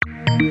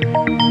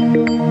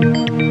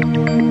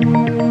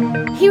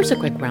Here's a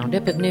quick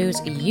roundup of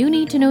news you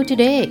need to know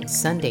today,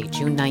 Sunday,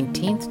 June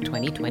 19th,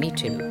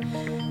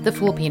 2022. The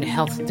Philippine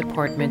Health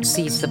Department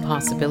sees the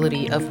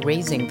possibility of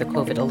raising the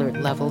COVID alert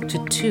level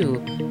to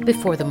 2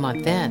 before the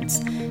month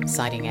ends.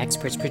 Citing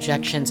experts'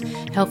 projections,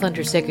 Health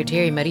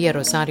Undersecretary Maria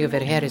Rosario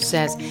Vergeres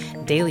says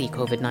daily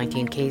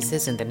COVID-19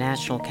 cases in the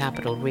National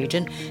Capital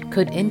Region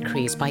could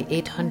increase by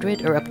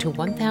 800 or up to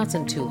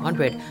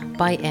 1,200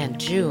 by end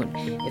June.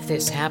 If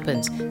this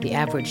happens, the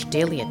average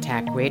daily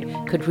attack rate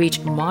could reach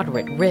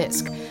moderate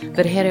risk.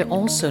 Vergeres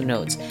also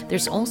notes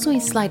there's also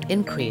a slight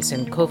increase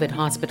in COVID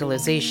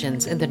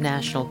hospitalizations in the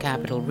National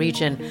Capital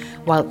Region,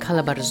 while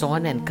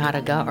Calabarzon and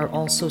Caraga are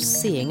also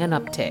seeing an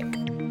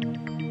uptick.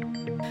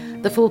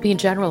 The Philippine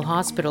General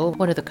Hospital,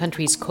 one of the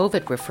country's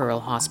COVID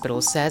referral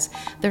hospitals, says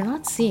they're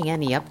not seeing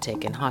any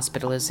uptick in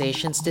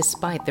hospitalizations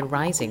despite the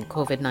rising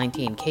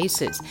COVID-19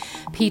 cases.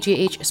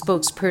 PGH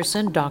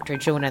spokesperson Dr.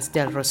 Jonas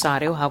Del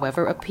Rosario,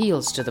 however,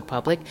 appeals to the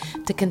public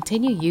to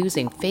continue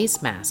using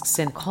face masks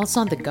and calls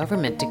on the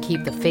government to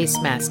keep the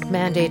face mask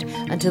mandate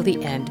until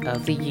the end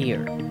of the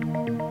year.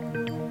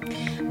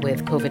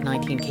 With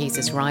COVID-19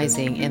 cases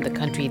rising in the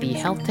country, the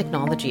Health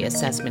Technology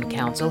Assessment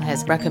Council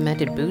has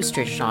recommended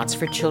booster shots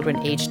for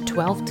children aged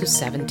 12 to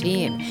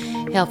 17.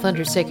 Health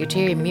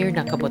Undersecretary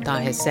Mirna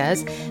Cabotaje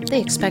says they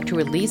expect to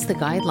release the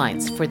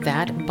guidelines for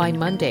that by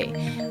Monday.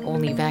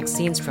 Only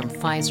vaccines from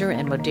Pfizer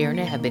and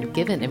Moderna have been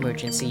given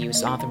emergency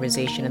use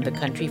authorization in the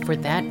country for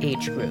that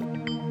age group.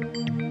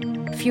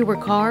 Fewer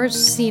cars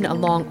seen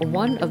along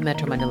one of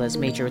Metro Manila's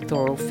major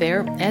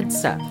thoroughfare,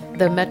 EDSA.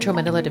 The Metro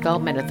Manila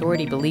Development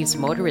Authority believes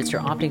motorists are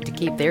opting to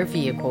keep their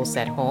vehicles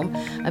at home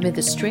amid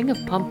the string of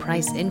pump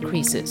price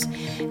increases.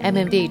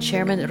 MMDA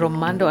Chairman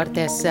Romando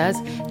Artes says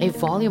a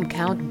volume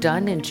count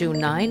done in June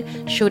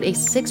 9 showed a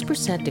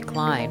 6%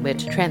 decline,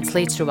 which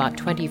translates to about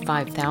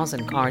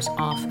 25,000 cars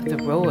off the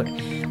road.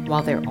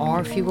 While there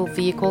are fewer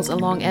vehicles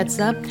along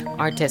EDSA,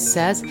 Artes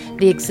says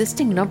the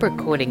existing number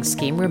coding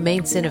scheme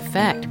remains in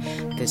effect.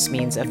 This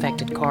means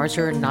affected cars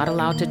are not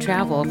allowed to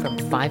travel from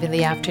 5 in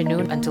the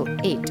afternoon until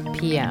 8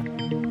 p.m.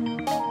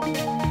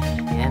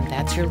 And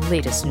that's your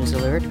latest news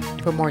alert.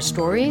 For more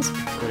stories,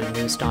 go to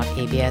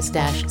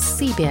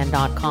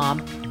news.abs-cbn.com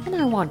and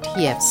I want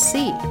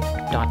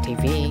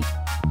TFC.tv.